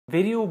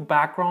Video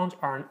backgrounds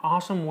are an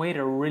awesome way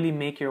to really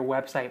make your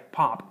website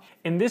pop.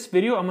 In this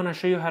video, I'm going to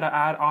show you how to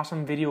add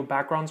awesome video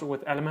backgrounds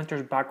with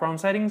Elementor's background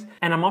settings.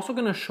 And I'm also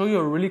going to show you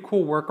a really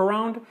cool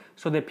workaround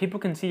so that people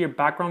can see your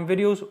background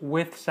videos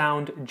with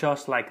sound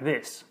just like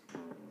this.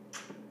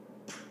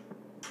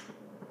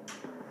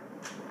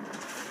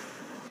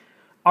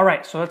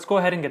 Alright, so let's go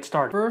ahead and get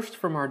started. First,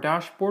 from our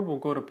dashboard, we'll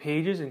go to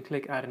Pages and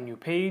click Add a New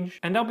Page.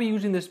 And I'll be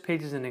using this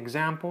page as an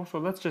example, so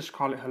let's just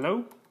call it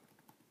Hello.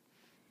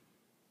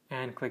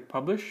 And click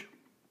Publish,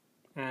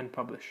 and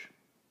Publish.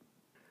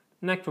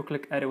 Next, we'll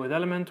click Edit with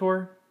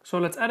Elementor. So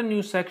let's add a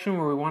new section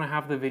where we want to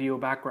have the video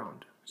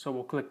background. So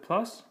we'll click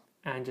plus,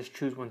 and just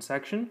choose one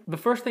section. The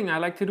first thing I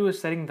like to do is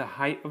setting the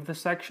height of the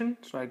section.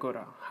 So I go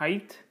to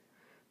Height,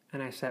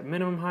 and I set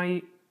minimum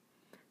height,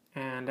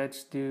 and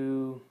let's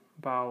do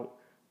about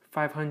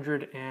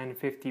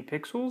 550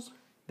 pixels.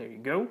 There you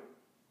go.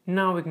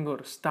 Now we can go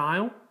to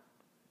Style,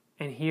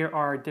 and here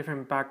are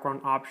different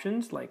background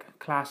options like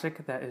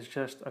Classic, that is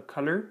just a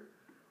color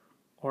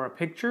or a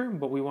picture,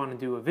 but we want to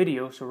do a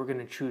video, so we're going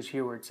to choose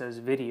here where it says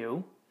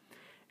Video.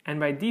 And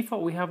by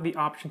default, we have the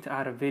option to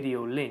add a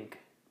video link.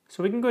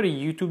 So we can go to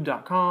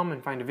youtube.com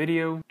and find a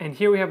video. And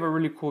here we have a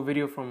really cool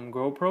video from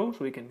GoPro,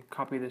 so we can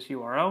copy this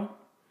URL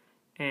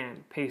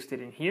and paste it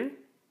in here.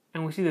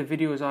 And we see the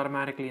video is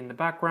automatically in the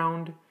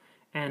background.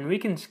 And we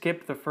can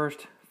skip the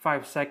first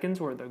 5 seconds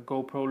where the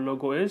GoPro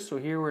logo is. So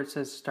here where it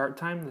says start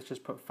time, let's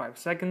just put 5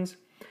 seconds.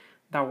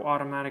 That will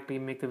automatically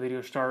make the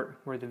video start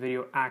where the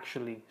video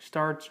actually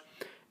starts.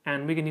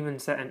 And we can even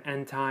set an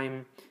end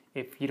time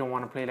if you don't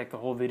want to play like the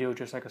whole video,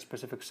 just like a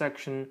specific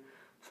section.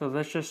 So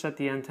let's just set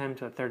the end time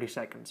to 30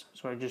 seconds.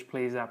 So it just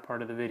plays that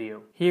part of the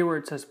video. Here where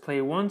it says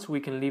play once,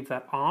 we can leave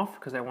that off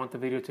because I want the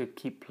video to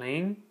keep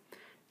playing.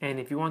 And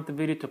if you want the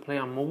video to play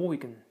on mobile, we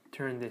can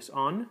turn this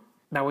on.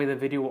 That way the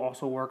video will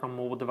also work on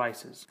mobile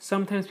devices.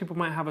 Sometimes people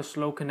might have a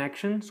slow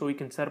connection, so we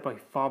can set up a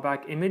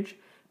fallback image.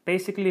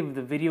 Basically, if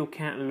the video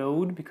can't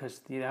load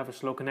because you have a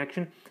slow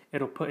connection,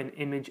 it'll put an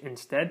image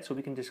instead. So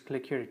we can just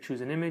click here to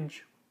choose an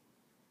image.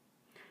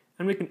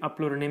 And we can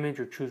upload an image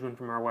or choose one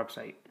from our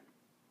website.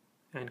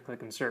 And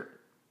click Insert.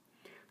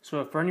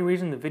 So if for any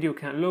reason the video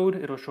can't load,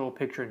 it'll show a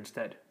picture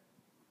instead.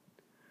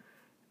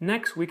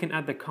 Next, we can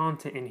add the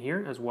content in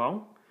here as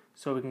well.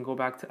 So we can go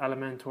back to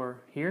Elementor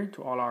here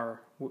to all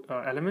our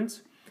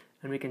elements,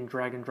 and we can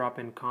drag and drop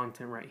in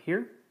content right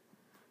here.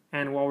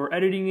 And while we're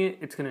editing it,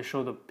 it's going to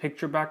show the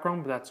picture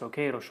background, but that's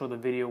okay. It'll show the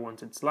video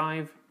once it's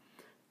live.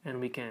 And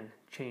we can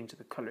change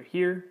the color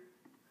here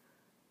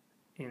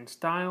in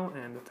style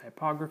and the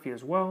typography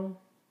as well.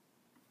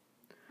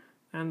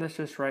 And let's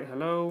just write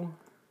hello.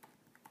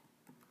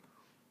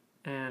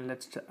 And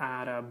let's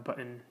add a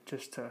button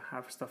just to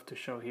have stuff to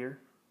show here.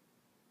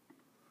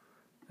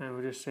 And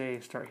we'll just say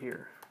start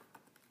here.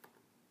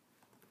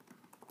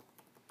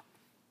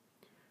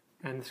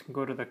 And this can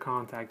go to the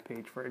contact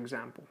page, for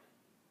example.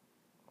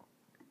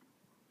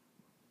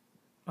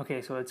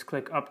 Okay, so let's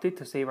click Update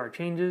to save our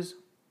changes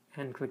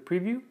and click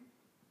Preview.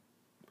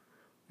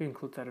 We can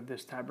close out of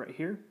this tab right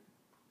here.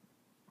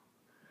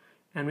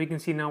 And we can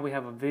see now we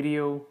have a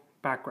video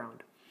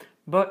background,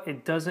 but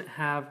it doesn't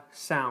have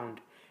sound.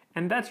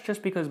 And that's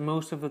just because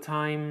most of the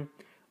time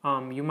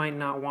you might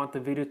not want the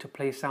video to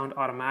play sound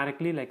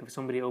automatically. Like if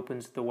somebody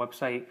opens the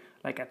website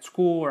like at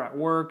school or at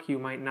work, you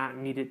might not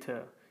need it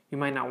to. You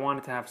might not want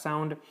it to have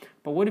sound,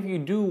 but what if you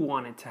do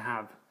want it to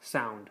have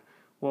sound?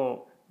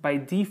 Well, by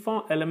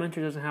default, Elementor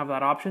doesn't have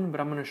that option,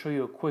 but I'm going to show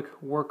you a quick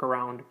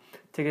workaround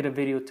to get a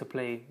video to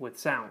play with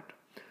sound.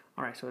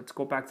 All right, so let's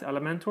go back to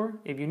Elementor.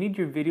 If you need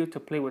your video to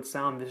play with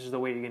sound, this is the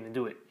way you're going to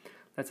do it.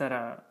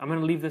 I'm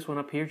going to leave this one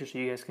up here just so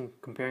you guys can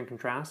compare and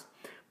contrast.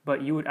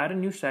 But you would add a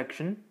new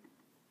section,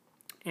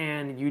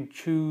 and you'd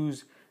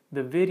choose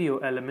the video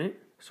element.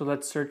 So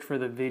let's search for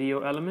the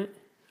video element.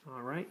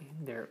 All right,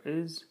 there it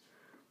is.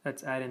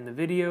 Let's add in the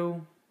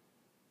video,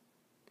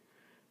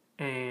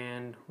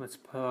 and let's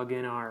plug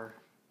in our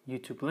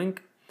YouTube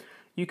link.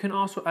 You can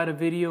also add a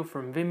video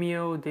from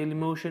Vimeo,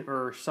 Dailymotion,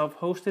 or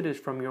self-hosted is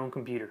from your own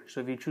computer. So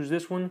if you choose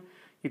this one,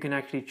 you can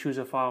actually choose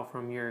a file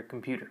from your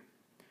computer.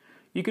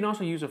 You can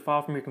also use a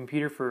file from your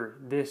computer for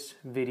this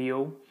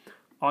video.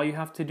 All you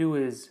have to do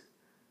is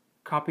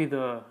copy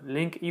the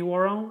link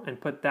URL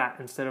and put that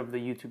instead of the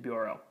YouTube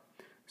URL.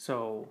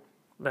 So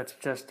let's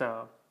just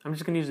I'm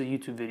just going to use the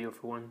YouTube video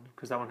for one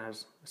because that one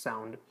has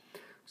sound.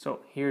 So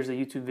here's the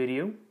YouTube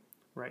video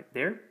right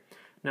there.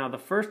 Now the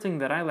first thing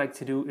that I like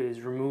to do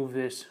is remove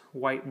this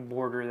white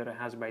border that it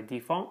has by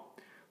default.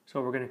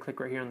 So we're going to click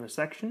right here on the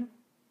section.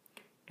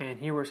 And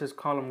here where it says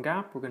column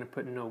gap, we're going to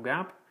put no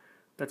gap.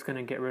 That's going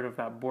to get rid of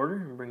that border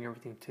and bring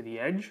everything to the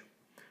edge.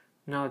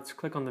 Now let's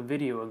click on the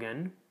video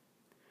again.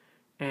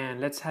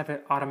 And let's have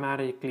it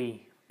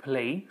automatically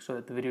play so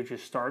that the video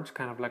just starts,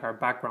 kind of like our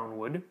background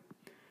would.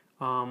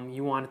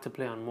 You want it to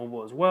play on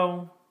mobile as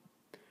well.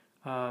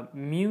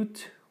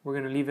 Mute, we're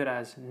going to leave it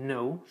as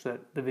no so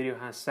that the video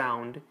has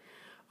sound.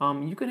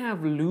 You can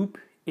have loop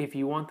if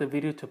you want the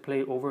video to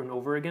play over and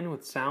over again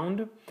with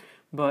sound,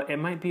 but it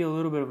might be a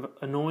little bit of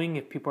annoying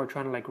if people are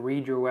trying to like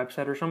read your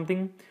website or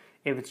something.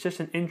 If it's just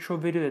an intro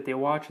video that they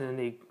watch and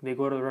then they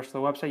go to the rest of the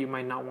website, you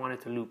might not want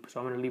it to loop. So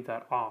I'm going to leave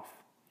that off.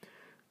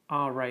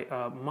 All right,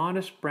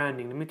 modest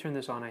branding. Let me turn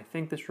this on. I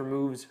think this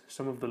removes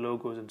some of the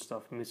logos and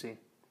stuff. Let me see.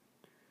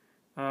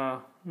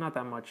 Not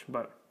that much,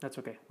 but that's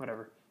okay.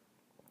 Whatever.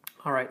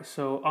 All right,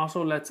 so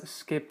also let's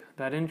skip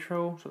that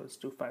intro. So let's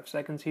do 5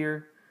 seconds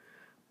here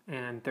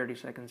and 30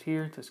 seconds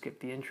here to skip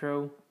the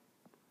intro.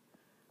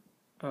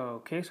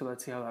 Okay, so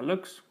let's see how that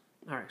looks.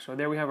 All right, so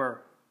there we have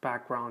our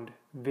background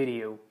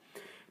video.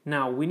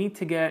 Now we need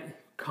to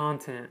get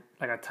content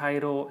like a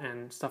title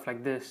and stuff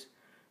like this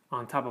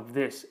on top of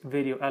this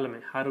video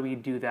element. How do we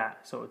do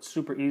that? So it's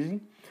super easy.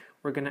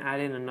 We're gonna add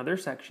in another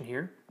section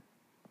here.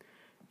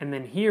 And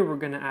then here we're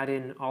gonna add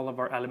in all of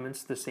our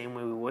elements the same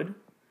way we would.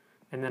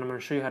 And then I'm gonna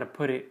show you how to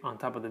put it on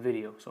top of the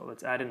video. So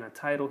let's add in a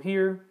title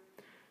here.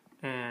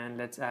 And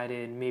let's add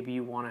in, maybe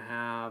you wanna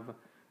have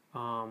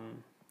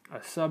a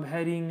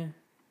subheading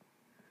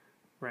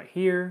right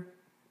here.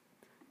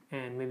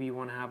 And maybe you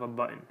wanna have a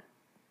button.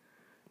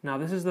 Now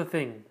this is the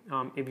thing,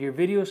 if your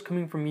video is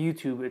coming from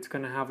YouTube, it's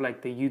going to have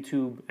like the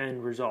YouTube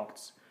end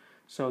results.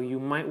 So you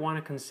might want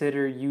to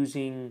consider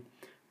using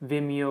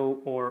Vimeo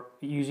or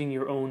using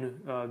your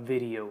own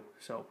video.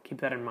 So keep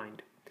that in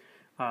mind.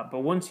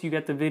 But once you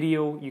get the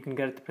video, you can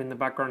get it to put in the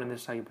background, and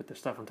this is how you put the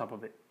stuff on top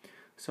of it.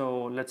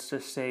 So let's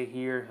just say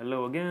here,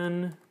 hello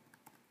again.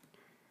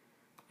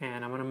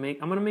 And I'm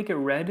gonna make it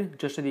red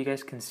just so that you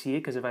guys can see it,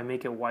 because if I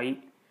make it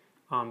white,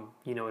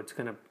 you know, it's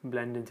gonna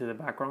blend into the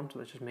background. So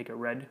let's just make it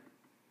red.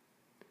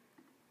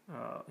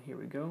 Here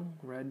we go,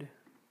 red,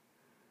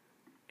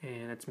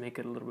 and let's make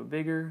it a little bit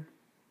bigger,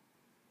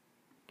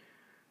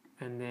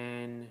 and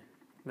then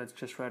let's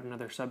just write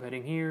another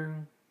subheading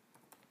here.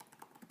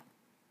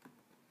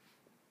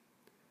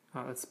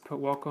 Let's put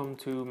welcome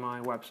to my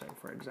website,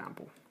 for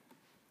example,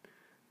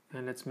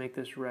 and let's make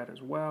this red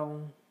as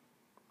well,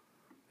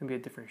 maybe a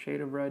different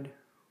shade of red.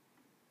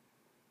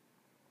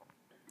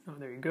 Oh,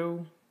 there you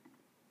go.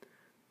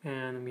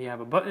 And we have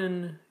a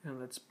button,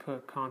 and let's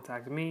put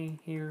contact me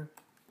here.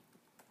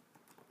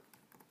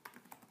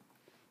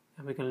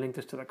 And we can link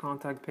this to the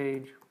contact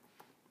page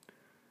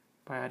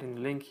by adding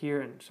the link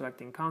here and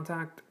selecting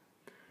contact.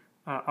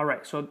 All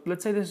right, so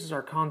let's say this is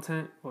our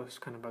content. Oh, it's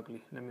kind of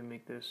ugly. Let me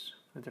make this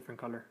a different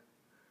color.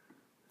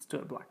 Let's do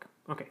it black.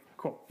 Okay,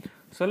 cool.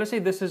 So let's say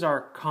this is our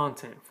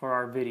content for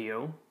our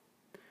video.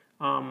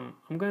 I'm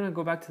going to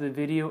go back to the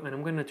video and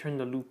I'm going to turn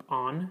the loop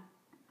on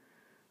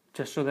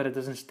just so that it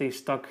doesn't stay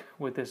stuck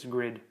with this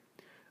grid.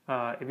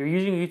 If you're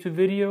using a YouTube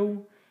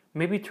video,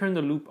 maybe turn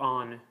the loop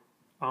on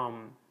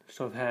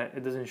so that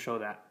it doesn't show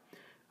that.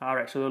 All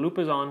right, so the loop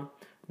is on.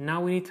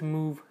 Now we need to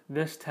move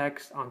this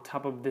text on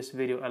top of this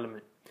video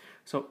element.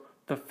 So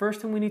the first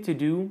thing we need to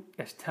do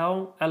is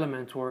tell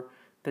Elementor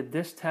that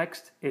this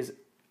text is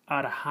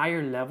at a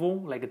higher level,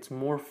 like it's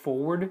more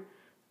forward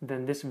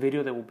than this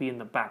video that will be in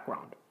the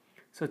background.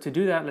 So to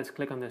do that, let's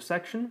click on this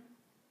section.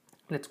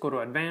 Let's go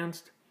to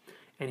advanced.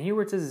 And here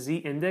where it says Z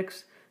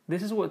index,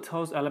 this is what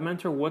tells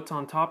Elementor what's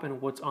on top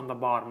and what's on the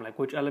bottom, like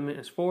which element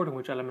is forward and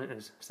which element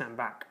is sent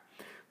back.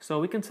 So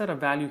we can set a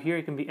value here.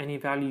 It can be any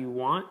value you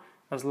want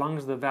as long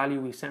as the value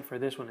we sent for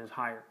this one is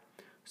higher.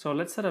 So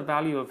let's set a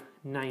value of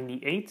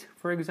 98,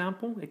 for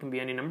example. It can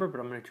be any number, but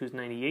I'm going to choose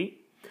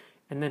 98.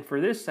 And then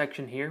for this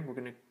section here, we're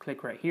going to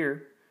click right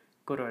here,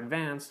 go to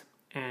advanced,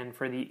 and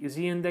for the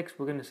Z index,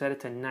 we're going to set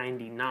it to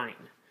 99.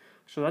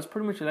 So that's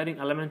pretty much letting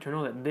Elementor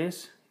know that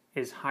this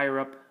is higher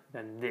up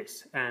than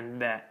this,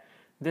 and that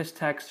this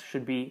text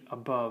should be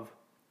above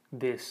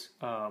this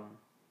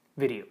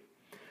video.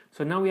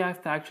 So now we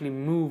have to actually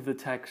move the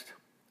text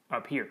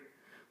up here.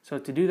 So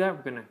to do that,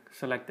 we're going to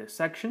select this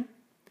section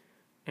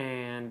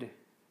and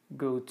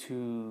go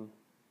to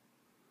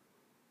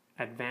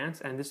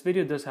advanced. And this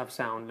video does have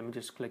sound. Let me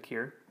just click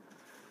here.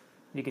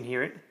 You can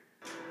hear it.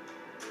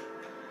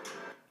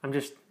 I'm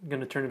just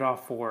going to turn it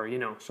off for, you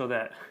know, so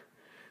that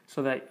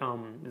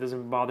it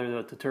doesn't bother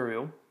the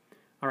tutorial.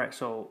 All right,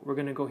 so we're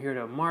going to go here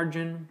to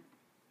margin,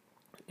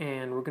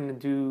 and we're going to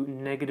do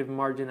negative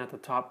margin at the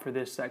top for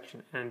this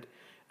section. And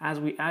as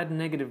we add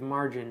negative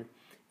margin,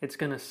 it's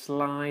going to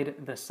slide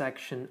the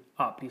section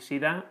up. You see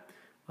that?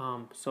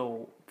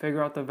 So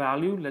figure out the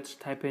value. Let's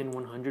type in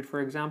 100,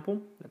 for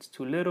example. That's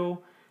too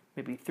little.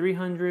 Maybe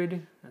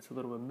 300. That's a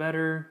little bit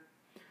better.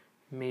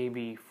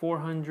 Maybe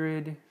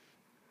 400.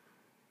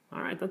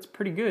 All right, that's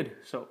pretty good.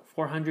 So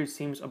 400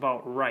 seems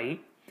about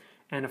right.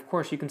 And of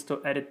course, you can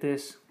still edit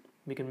this.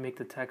 We can make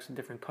the text a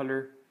different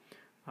color.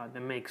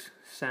 That makes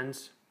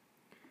sense.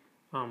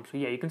 So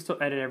yeah, you can still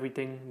edit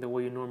everything the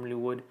way you normally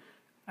would.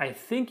 I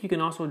think you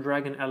can also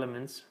drag in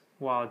elements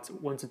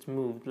once it's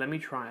moved. Let me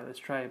try. Let's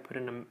try put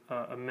in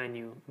a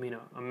menu,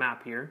 a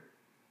map here.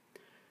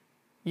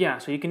 Yeah,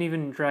 so you can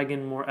even drag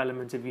in more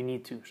elements if you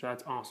need to. So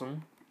that's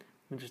awesome.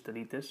 Let me just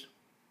delete this.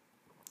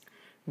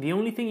 The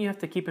only thing you have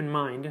to keep in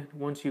mind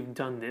once you've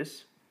done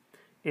this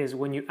is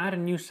when you add a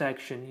new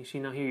section. You see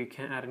now here you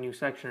can't add a new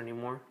section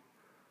anymore.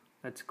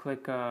 Let's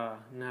click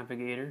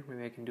Navigator.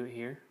 Maybe I can do it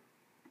here.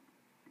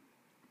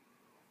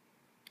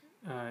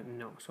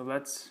 No. So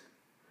let's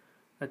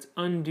let's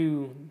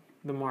undo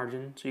the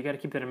margin. So you got to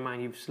keep that in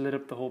mind. You've slid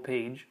up the whole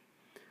page.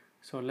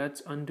 So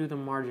let's undo the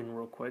margin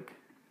real quick.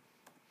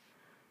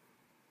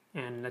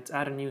 And let's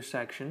add a new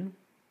section.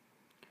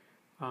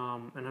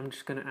 And I'm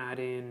just going to add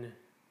in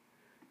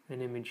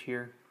an image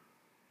here.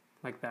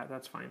 Like that.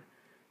 That's fine.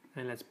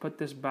 And let's put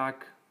this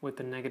back with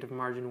the negative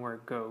margin where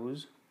it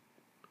goes,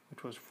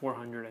 which was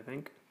 400, I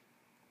think.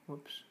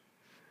 Whoops.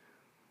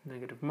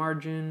 Negative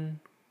margin.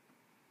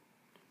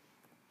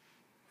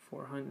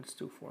 400. Let's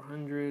do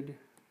 400.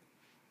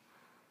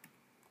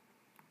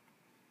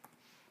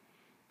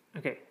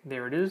 Okay,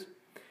 there it is.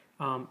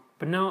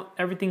 But now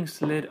everything's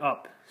slid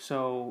up.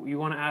 So you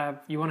want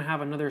to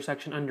have another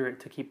section under it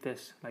to keep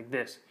this like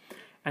this.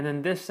 And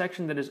then this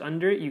section that is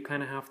under it, you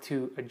kind of have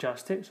to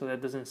adjust it so that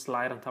it doesn't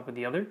slide on top of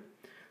the other.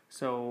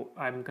 So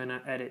I'm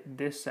gonna edit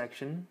this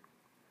section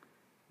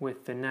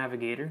with the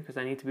navigator because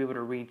I need to be able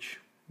to reach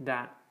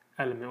that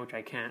element, which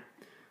I can't.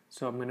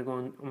 So I'm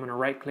gonna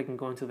right click and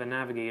go into the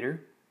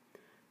navigator,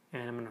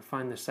 and I'm gonna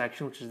find the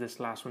section, which is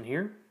this last one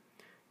here,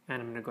 and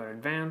I'm gonna go to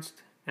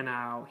advanced, and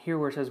now here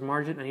where it says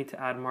margin, I need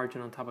to add margin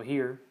on top of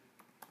here,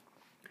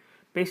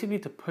 basically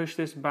to push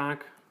this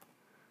back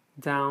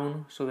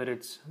down so that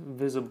it's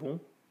visible.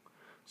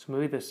 So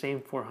maybe the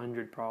same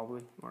 400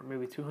 probably, or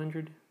maybe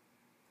 200.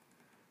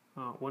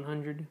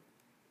 100,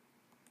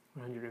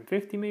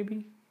 150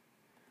 maybe,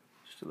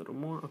 just a little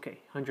more. Okay,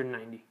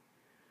 190.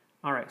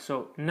 All right,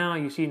 so now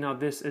you see now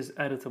this is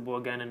editable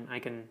again, and I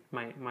can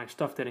my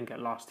stuff didn't get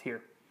lost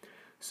here.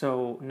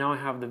 So now I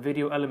have the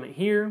video element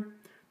here,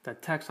 the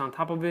text on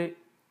top of it.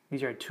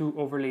 These are two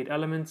overlaid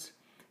elements,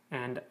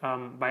 and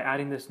by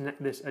adding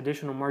this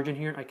additional margin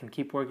here, I can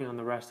keep working on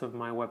the rest of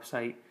my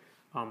website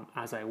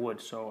as I would.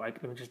 So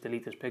let me just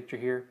delete this picture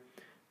here.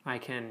 I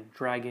can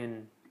drag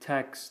in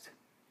text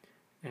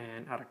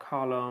and add a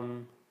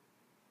column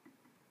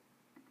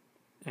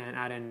and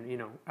add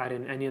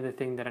in any other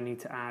thing that I need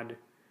to add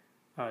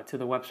to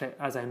the website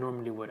as I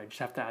normally would. I just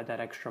have to add that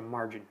extra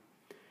margin.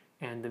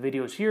 And the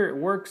videos here, it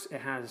works.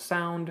 It has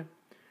sound.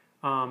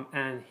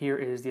 And here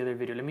is the other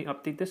video. Let me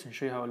update this and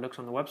show you how it looks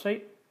on the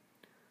website.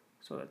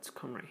 So let's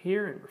come right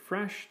here and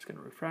refresh. It's going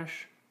to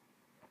refresh.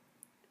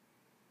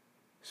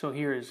 So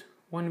here is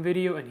one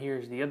video and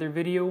here's the other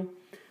video.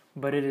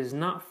 But it is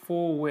not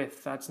full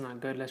width. That's not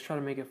good. Let's try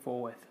to make it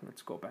full width.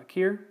 Let's go back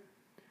here.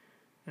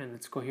 And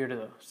let's go here to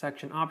the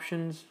section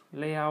options,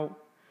 layout.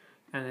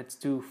 And let's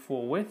do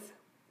full width.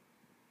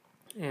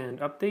 And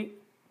update.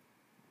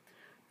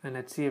 And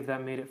let's see if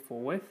that made it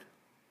full width.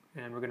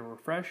 And we're going to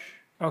refresh.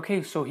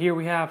 Okay, so here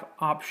we have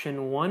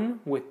option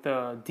 1 with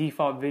the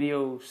default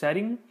video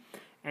setting.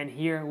 And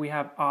here we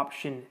have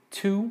option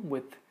 2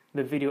 with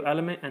the video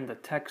element and the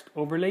text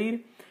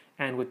overlaid.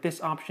 And with this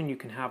option, you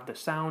can have the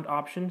sound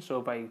option. So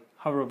if I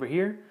hover over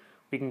here,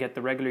 we can get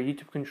the regular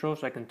YouTube control,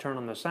 so I can turn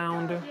on the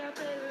sound.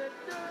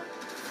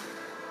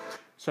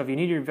 So if you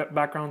need your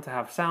background to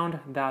have sound,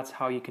 that's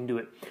how you can do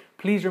it.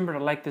 Please remember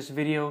to like this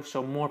video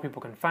so more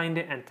people can find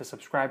it, and to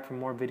subscribe for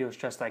more videos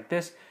just like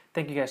this.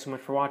 Thank you guys so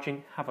much for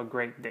watching. Have a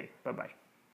great day. Bye-bye.